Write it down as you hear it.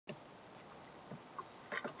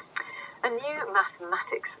A new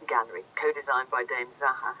mathematics gallery, co-designed by Dame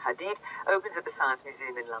Zaha Hadid, opens at the Science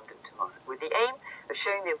Museum in London tomorrow, with the aim of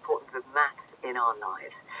showing the importance of maths in our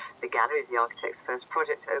lives. The gallery is the architect's first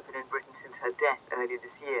project to open in Britain since her death earlier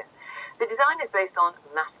this year. The design is based on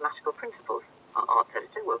mathematical principles. Our arts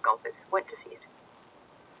editor, Will Gompertz, went to see it.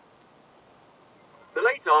 The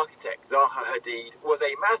late architect Zaha Hadid was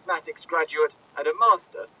a mathematics graduate and a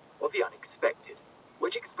master of the unexpected,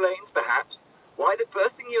 which explains, perhaps, why the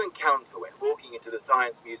first thing you encounter when walking into the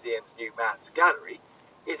Science Museum's new maths gallery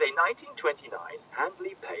is a 1929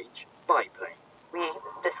 Handley Page biplane. We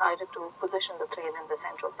decided to position the plane in the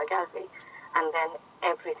center of the gallery, and then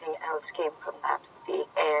everything else came from that, the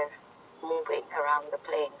air moving around the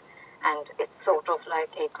plane, and it's sort of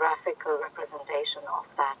like a graphical representation of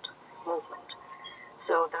that movement.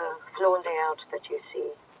 So the floor layout that you see,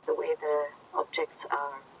 the way the objects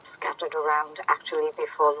are scattered around, actually they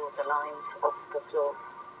follow the lines of the floor.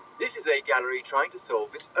 This is a gallery trying to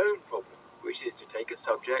solve its own problem, which is to take a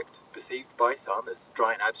subject perceived by some as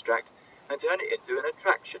dry and abstract and turn it into an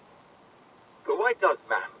attraction. But why does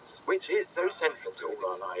maths, which is so central to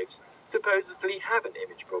all our lives, supposedly have an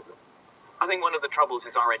image problem? I think one of the troubles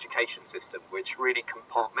is our education system, which really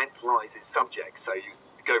compartmentalizes subjects. So you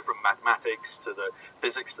go from mathematics to the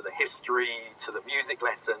physics to the history to the music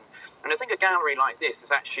lesson. And I think a gallery like this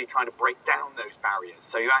is actually trying to break down those barriers.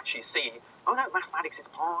 So you actually see, oh no, mathematics is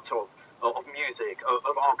part of music,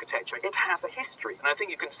 of architecture. It has a history. And I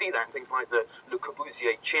think you can see that in things like the Le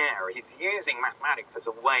Corbusier chair. He's using mathematics as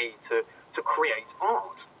a way to create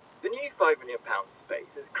art. The new £5 million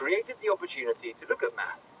space has created the opportunity to look at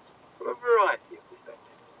maths from a variety of perspectives.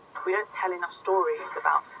 We don't tell enough stories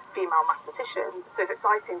about female mathematicians, so it's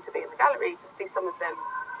exciting to be in the gallery to see some of them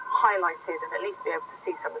highlighted and at least be able to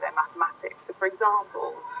see some of their mathematics. So for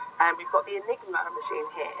example, we've got the Enigma machine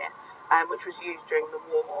here, which was used during the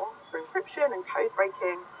war for encryption and code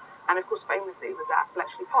breaking, and of course famously was at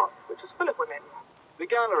Bletchley Park, which was full of women. The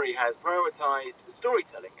gallery has prioritised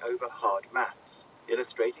storytelling over hard maths,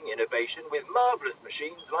 illustrating innovation with marvellous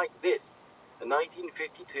machines like this, the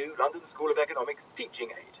 1952 London School of Economics teaching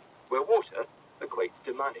aid, where water equates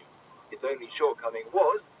to money. Its only shortcoming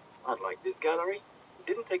was, unlike this gallery, it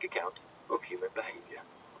didn't take account of human behaviour.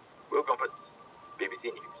 Will Gompertz, BBC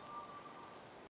News.